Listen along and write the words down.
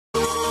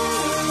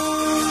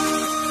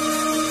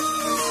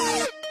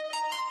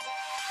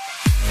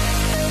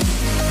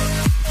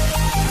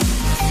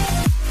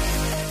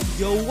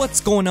What's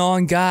going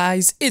on,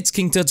 guys? It's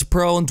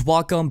KingTutsPro and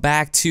welcome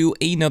back to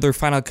another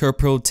Final Cut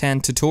Pro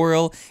 10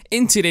 tutorial.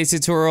 In today's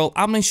tutorial,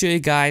 I'm going to show you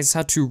guys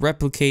how to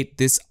replicate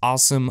this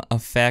awesome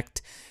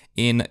effect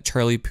in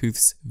Charlie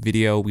Puth's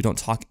video We Don't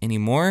Talk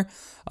Anymore,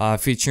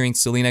 featuring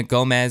Selena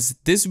Gomez.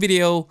 This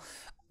video,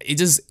 it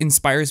just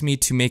inspires me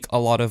to make a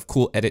lot of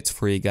cool edits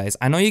for you guys.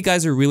 I know you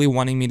guys are really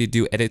wanting me to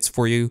do edits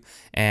for you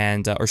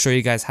and or show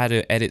you guys how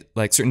to edit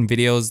like certain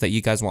videos that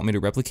you guys want me to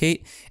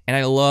replicate, and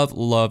I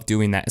love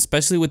doing that,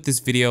 especially with this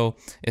video,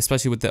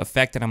 especially with the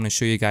effect that I'm going to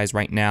show you guys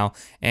right now.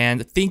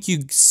 And thank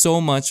you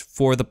so much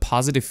for the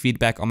positive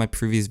feedback on my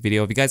previous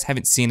video. If you guys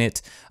haven't seen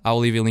it, I will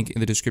leave you a link in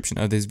the description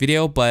of this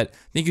video, but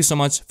thank you so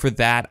much for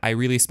that. I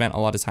really spent a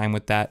lot of time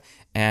with that,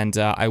 and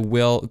I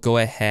will go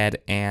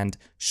ahead and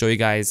show you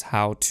guys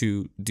how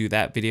to do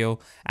that video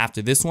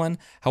after this one.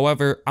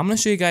 However, I'm going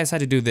to show you guys how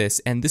to do this,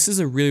 and this is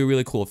a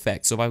really cool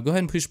effect. So if I go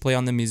ahead and push play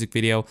on the music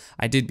video,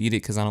 I did beat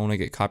it because I don't want to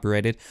get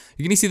copyrighted.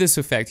 You're going to see this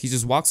effect. He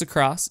just walks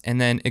across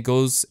and then it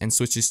goes and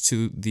switches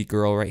to the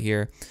girl right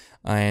here.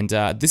 And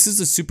this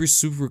is a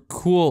super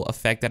cool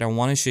effect that I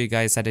want to show you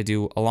guys how to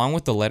do along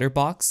with the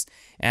letterbox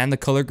and the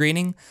color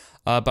grading.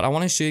 But I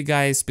want to show you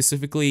guys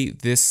specifically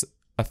this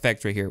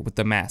effect right here with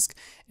the mask,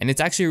 and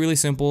it's actually really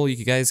simple.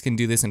 You guys can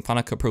do this in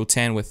Final Cut Pro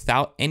 10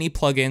 without any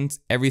plugins,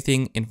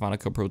 everything in Final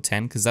Cut Pro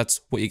 10, because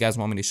that's what you guys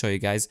want me to show you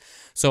guys.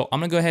 So I'm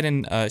gonna go ahead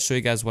and show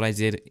you guys what I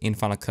did in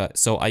Final Cut.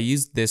 So I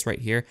used this right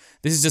here.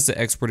 This is just an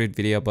exported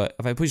video, but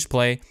if I push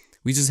play,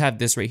 we just have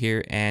this right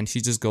here, and she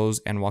just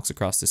goes and walks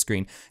across the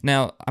screen.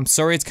 Now, I'm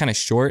sorry it's kind of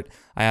short.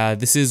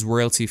 This is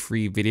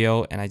royalty-free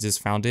video, and I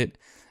just found it,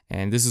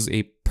 and this is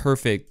a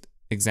perfect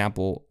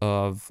example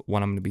of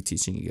what I'm going to be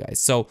teaching you guys.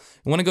 So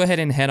I want to go ahead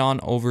and head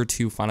on over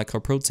to Final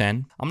Cut Pro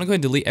 10. I'm going to go ahead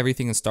and delete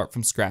everything and start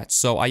from scratch.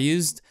 So I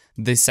used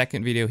the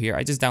second video here.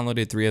 I just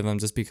downloaded 3 of them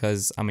just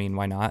because, I mean,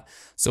 why not?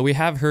 So we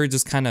have her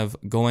just kind of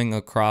going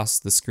across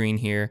the screen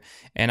here,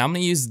 and I'm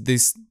going to use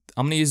this.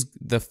 I'm going to use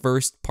the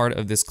first part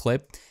of this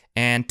clip,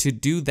 and to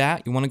do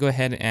that, you want to go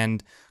ahead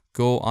and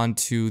go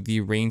onto the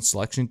range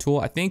selection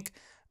tool. I think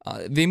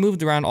they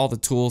moved around all the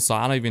tools, so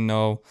I don't even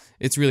know.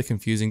 It's really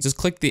confusing. Just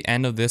click the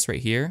end of this right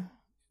here,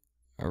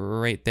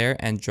 right there,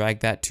 and drag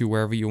that to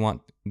wherever you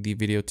want the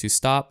video to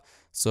stop.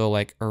 So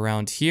like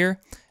around here,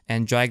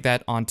 and drag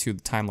that onto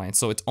the timeline.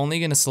 So it's only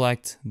going to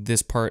select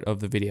this part of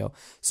the video.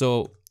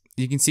 So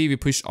you can see if you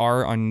push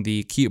R on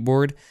the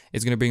keyboard,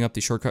 it's going to bring up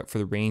the shortcut for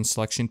the range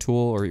selection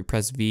tool, or you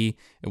press V,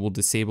 it will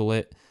disable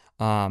it.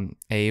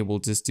 A will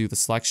just do the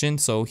selection.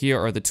 So here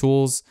are the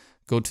tools.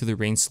 Go to the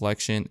range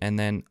selection, and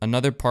then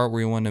another part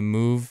where you want to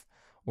move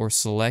or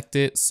select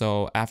it.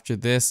 So after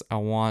this, I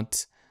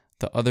want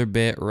the other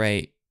bit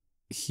right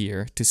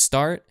here to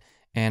start,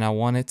 and I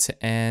want it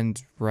to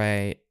end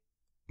right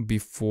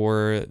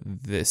before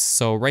this,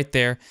 so right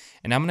there,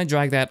 and I'm gonna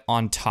drag that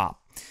on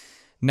top.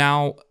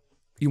 Now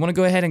you want to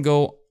go ahead and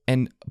go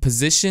and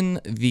position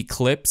the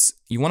clips.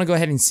 You want to go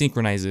ahead and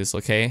synchronize this,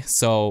 okay?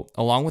 So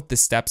along with the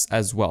steps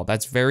as well,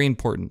 that's very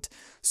important.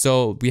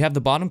 So we have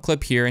the bottom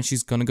clip here, and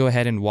she's gonna go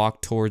ahead and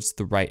walk towards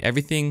the right.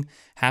 Everything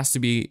has to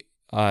be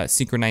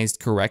synchronized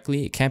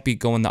correctly. It can't be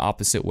going the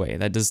opposite way.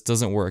 That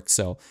doesn't work.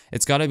 So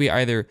it's got to be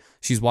either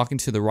she's walking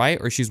to the right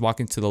or she's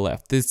walking to the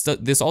left.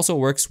 This also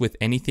works with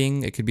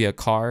anything. It could be a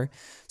car.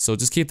 So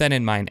just keep that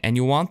in mind. And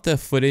you want the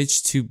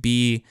footage to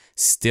be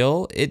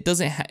still.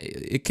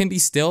 It can be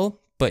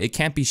still, but it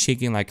can't be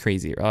shaking like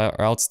crazy,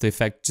 or else the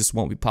effect just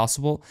won't be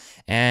possible.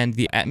 And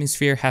the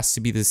atmosphere has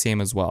to be the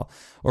same as well,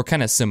 or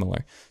kind of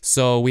similar.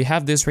 So we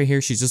have this right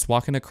here. She's just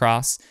walking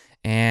across,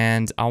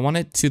 and I want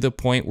it to the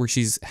point where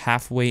she's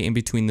halfway in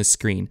between the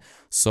screen.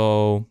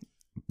 So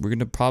we're going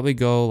to probably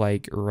go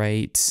like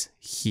right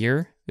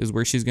here is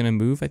where she's going to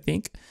move, I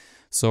think.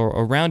 So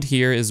around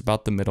here is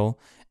about the middle,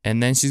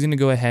 and then she's going to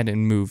go ahead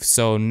and move.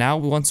 So now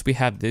once we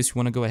have this, you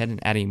want to go ahead and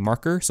add a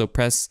marker. So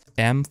press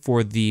M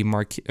for the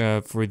mark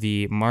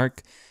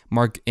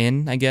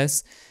in, I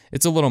guess.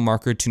 It's a little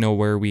marker to know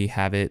where we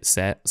have it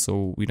set,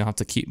 so we don't have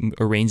to keep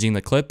arranging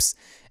the clips.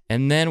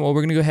 And then what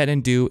we're gonna go ahead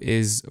and do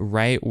is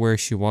right where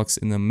she walks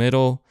in the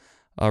middle,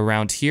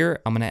 around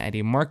here, I'm gonna add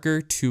a marker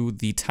to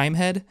the time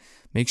head.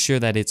 Make sure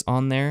that it's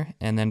on there,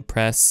 and then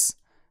press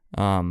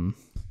M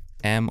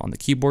on the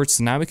keyboard.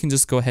 So now we can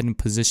just go ahead and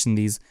position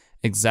these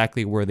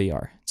exactly where they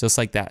are, just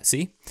like that,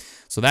 see?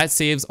 So that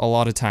saves a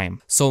lot of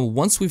time. So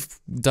once we've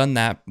done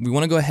that, we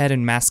wanna go ahead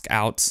and mask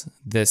out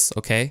this,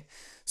 okay?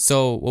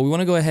 So what we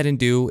wanna go ahead and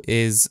do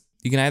is,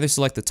 you can either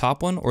select the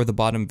top one or the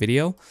bottom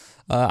video.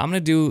 I'm gonna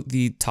do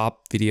the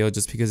top video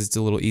just because it's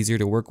a little easier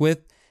to work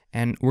with.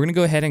 And we're gonna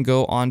go ahead and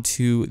go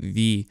onto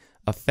the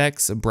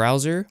effects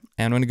browser,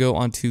 and we're gonna go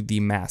onto the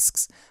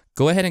masks.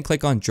 Go ahead and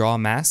click on draw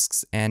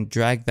masks and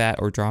drag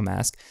that, or draw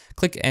mask.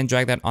 Click and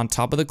drag that on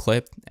top of the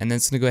clip, and then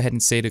it's gonna go ahead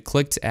and say to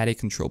click to add a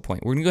control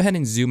point. We're gonna go ahead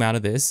and zoom out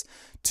of this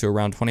to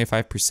around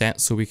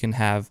 25% so we can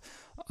have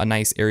a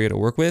nice area to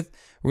work with.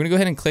 We're gonna go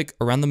ahead and click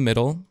around the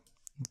middle,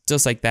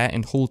 just like that,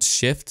 and hold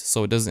shift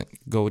so it doesn't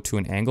go to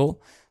an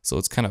angle. So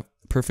it's kind of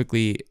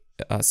perfectly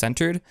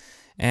centered.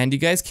 And you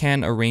guys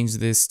can arrange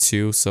this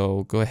too,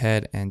 so go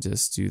ahead and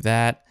just do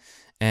that.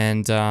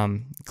 And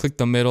click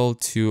the middle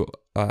to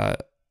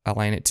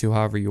align it to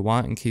however you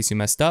want in case you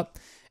messed up.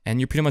 And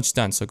you're pretty much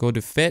done. So go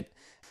to fit.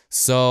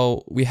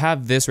 So we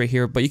have this right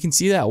here, but you can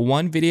see that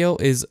one video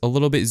is a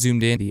little bit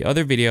zoomed in. The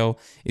other video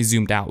is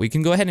zoomed out. We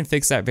can go ahead and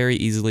fix that very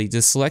easily.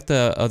 Just select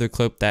the other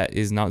clip that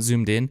is not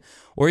zoomed in,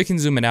 or you can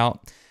zoom it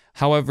out.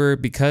 However,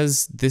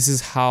 because this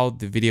is how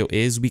the video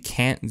is, we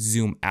can't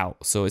zoom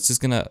out. So it's just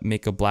gonna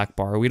make a black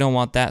bar. We don't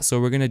want that, so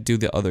we're gonna do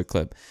the other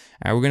clip.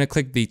 All right, we're gonna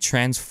click the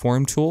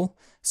transform tool.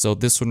 So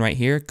this one right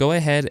here, go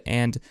ahead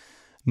and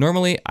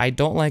normally I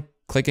don't like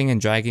clicking and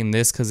dragging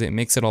this because it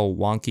makes it all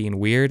wonky and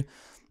weird.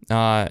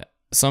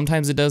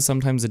 Sometimes it does,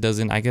 sometimes it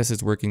doesn't. I guess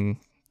it's working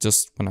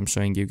just when I'm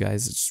showing you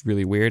guys. It's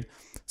really weird.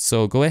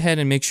 So go ahead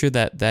and make sure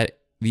that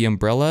the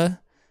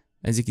umbrella,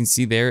 as you can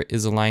see there,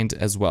 is aligned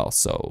as well.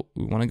 So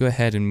we want to go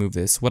ahead and move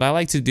this. What I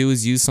like to do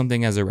is use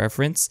something as a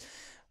reference.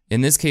 In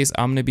this case,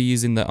 I'm going to be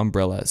using the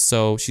umbrella.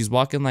 So she's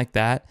walking like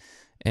that.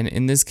 And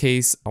in this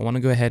case, I want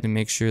to go ahead and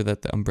make sure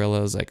that the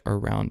umbrella is like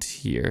around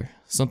here,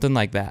 something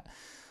like that.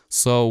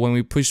 So when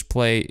we push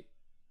play,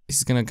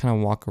 she's going to kind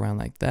of walk around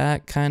like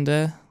that, kind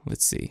of.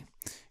 Let's see.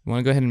 You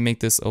want to go ahead and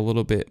make this a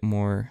little bit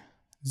more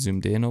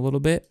zoomed in a little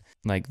bit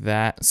like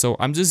that. So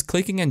I'm just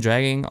clicking and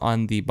dragging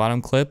on the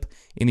bottom clip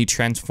in the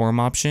transform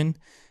option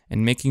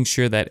and making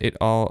sure that it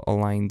all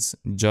aligns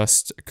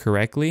just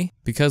correctly,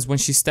 because when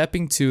she's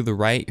stepping to the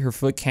right, her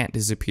foot can't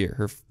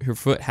disappear. Her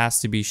foot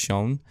has to be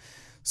shown.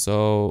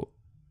 So,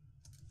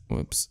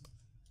 whoops,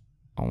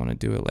 I want to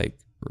do it like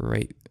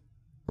right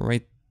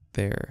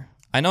there.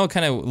 I know it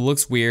kind of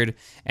looks weird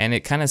and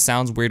it kind of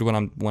sounds weird when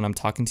I'm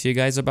talking to you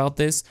guys about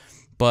this.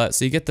 But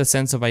so you get the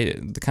sense of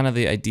kind of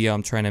the idea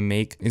I'm trying to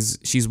make is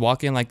she's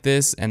walking like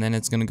this, and then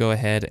it's going to go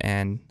ahead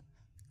and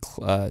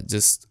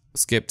just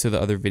skip to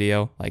the other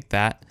video like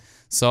that.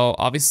 So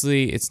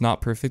obviously it's not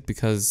perfect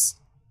because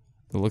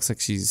it looks like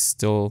she's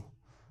still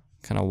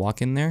kind of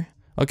walking there.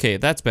 Okay,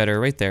 that's better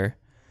right there.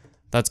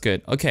 That's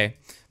good. Okay,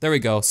 there we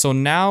go. So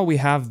now we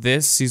have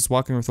this. She's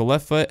walking with her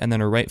left foot, and then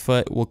her right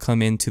foot will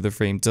come into the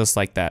frame just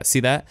like that. See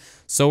that?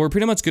 So we're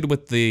pretty much good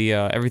with the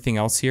everything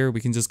else here.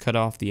 We can just cut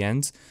off the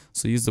ends.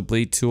 So use the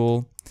blade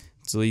tool,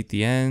 delete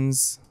the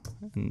ends,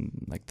 and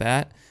like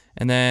that.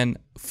 And then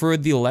for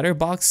the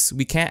letterbox,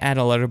 we can't add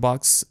a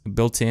letterbox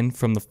built in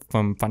from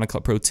Final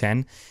Cut Pro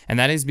 10, and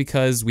that is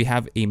because we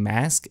have a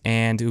mask,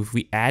 and if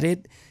we add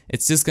it,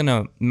 it's just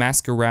gonna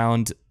mask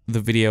around the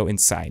video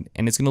inside,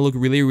 and it's gonna look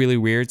really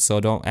weird, so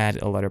don't add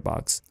a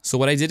letterbox. So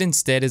what I did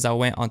instead is I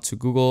went onto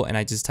Google and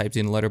I just typed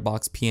in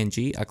letterbox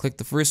PNG. I clicked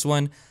the first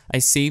one, I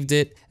saved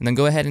it, and then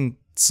go ahead and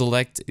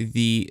select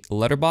the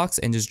letterbox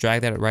and just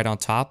drag that right on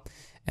top,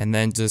 and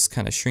then just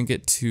kind of shrink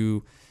it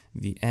to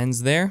the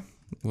ends there.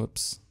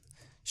 Whoops.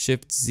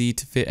 Shift Z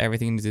to fit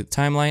everything into the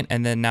timeline,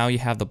 and then now you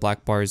have the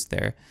black bars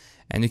there,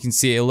 and you can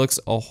see it looks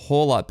a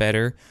whole lot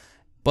better.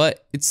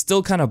 But it's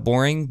still kind of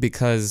boring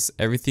because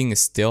everything is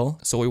still.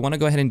 So what we want to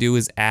go ahead and do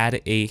is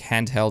add a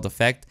handheld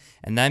effect,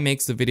 and that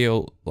makes the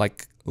video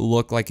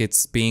look like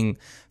it's being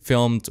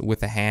filmed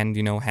with a hand,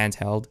 you know,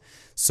 handheld.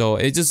 So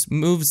it just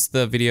moves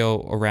the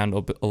video around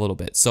a little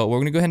bit. So what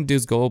we're gonna go ahead and do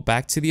is go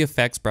back to the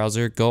effects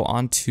browser, go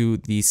onto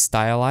the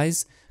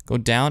stylize, go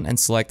down and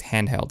select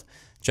handheld.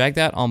 Drag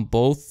that on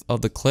both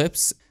of the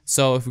clips.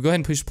 So if we go ahead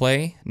and push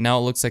play, now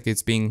it looks like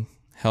it's being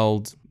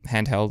held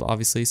handheld,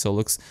 obviously. So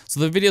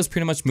the video is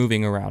pretty much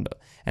moving around,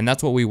 and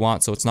that's what we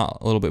want. So it's not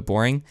a little bit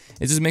boring.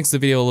 It just makes the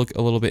video look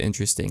a little bit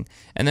interesting.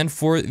 And then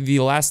for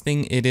the last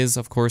thing, it is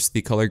of course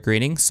the color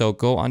grading. So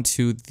go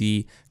onto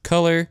the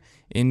color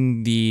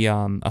in the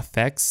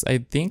effects, I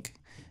think,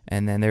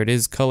 and then there it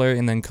is, color,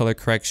 and then color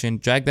correction.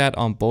 Drag that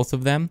on both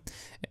of them,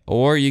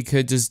 or you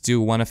could just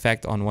do one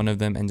effect on one of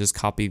them and just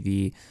copy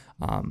the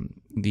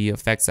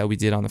effects that we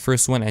did on the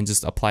first one and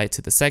just apply it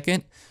to the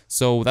second.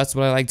 So that's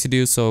what I like to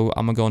do. So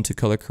I'm gonna go into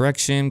color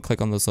correction,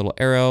 click on this little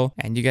arrow,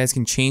 and you guys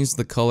can change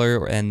the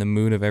color and the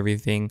mood of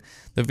everything.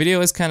 The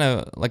video is kind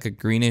of like a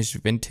greenish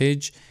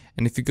vintage,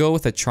 and if you go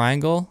with a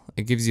triangle,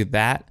 it gives you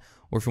that.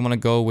 Or if you want to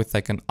go with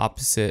like an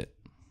opposite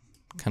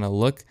kind of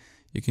look,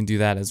 you can do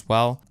that as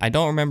well. I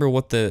don't remember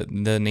what the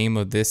name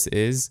of this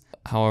is.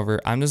 However,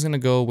 I'm just gonna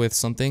go with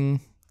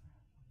something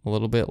a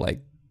little bit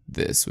like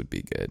this would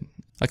be good.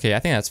 Okay, I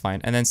think that's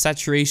fine. And then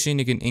saturation,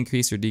 you can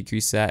increase or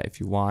decrease that if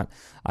you want.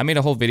 I made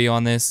a whole video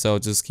on this, so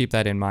just keep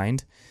that in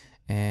mind.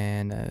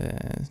 And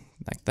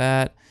like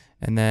that.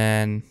 And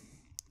then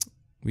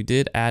we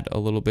did add a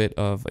little bit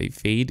of a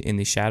fade in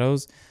the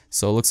shadows,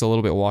 so it looks a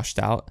little bit washed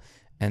out.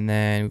 And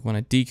then we want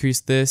to decrease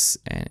this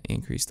and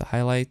increase the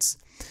highlights.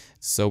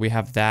 So we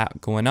have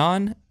that going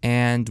on,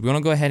 and we want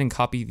to go ahead and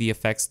copy the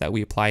effects that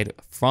we applied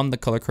from the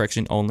color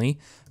correction only.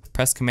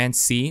 Press Command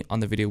C on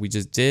the video we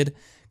just did.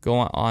 Go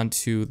on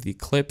to the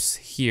clips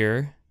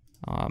here,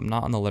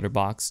 not on the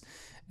letterbox,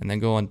 and then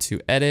go on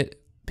to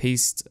edit,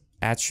 paste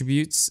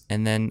attributes,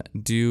 and then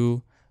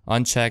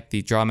uncheck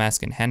the draw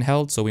mask and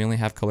handheld. So we only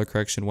have color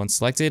correction one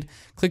selected.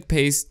 Click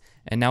paste,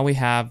 and now we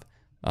have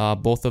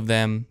both of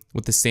them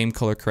with the same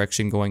color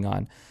correction going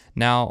on.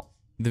 Now,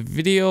 the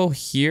video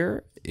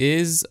here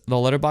is the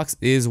letterbox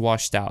is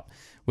washed out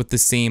with the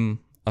same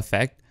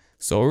effect.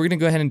 So what we're gonna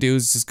go ahead and do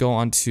is just go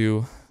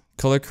onto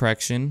color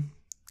correction,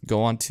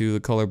 go onto the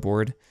color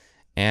board,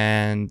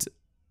 and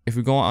if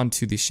we go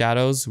onto the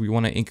shadows, we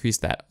want to increase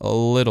that a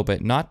little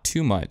bit, not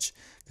too much,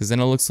 because then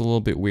it looks a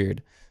little bit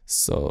weird.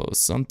 So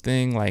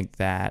something like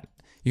that.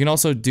 You can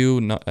also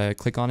do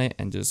click on it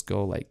and just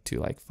go like to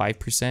like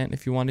 5%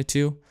 if you wanted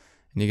to,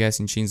 and you guys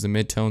can change the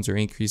midtones or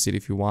increase it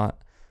if you want.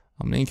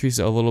 I'm gonna increase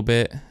it a little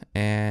bit,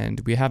 and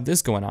we have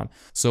this going on.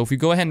 So if we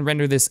go ahead and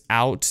render this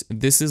out,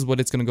 this is what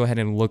it's gonna go ahead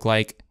and look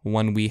like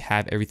when we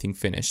have everything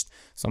finished.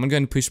 So I'm gonna go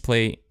ahead and push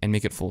play and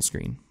make it full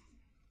screen.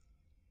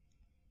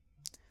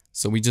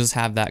 So we just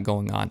have that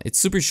going on. It's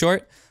super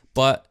short,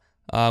 but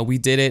we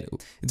did it.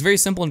 It's very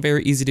simple and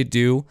very easy to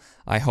do,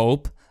 I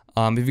hope.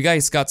 If you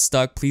guys got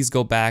stuck, please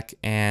go back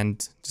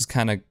and just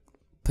kind of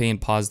play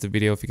and pause the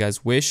video if you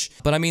guys wish.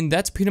 But I mean,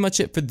 that's pretty much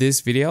it for this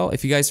video.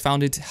 If you guys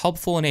found it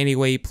helpful in any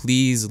way,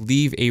 please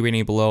leave a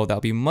rating below. That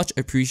would be much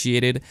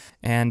appreciated.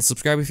 And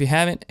subscribe if you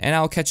haven't, and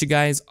I'll catch you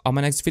guys on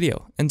my next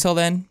video. Until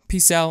then,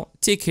 peace out,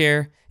 take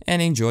care,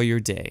 and enjoy your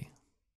day.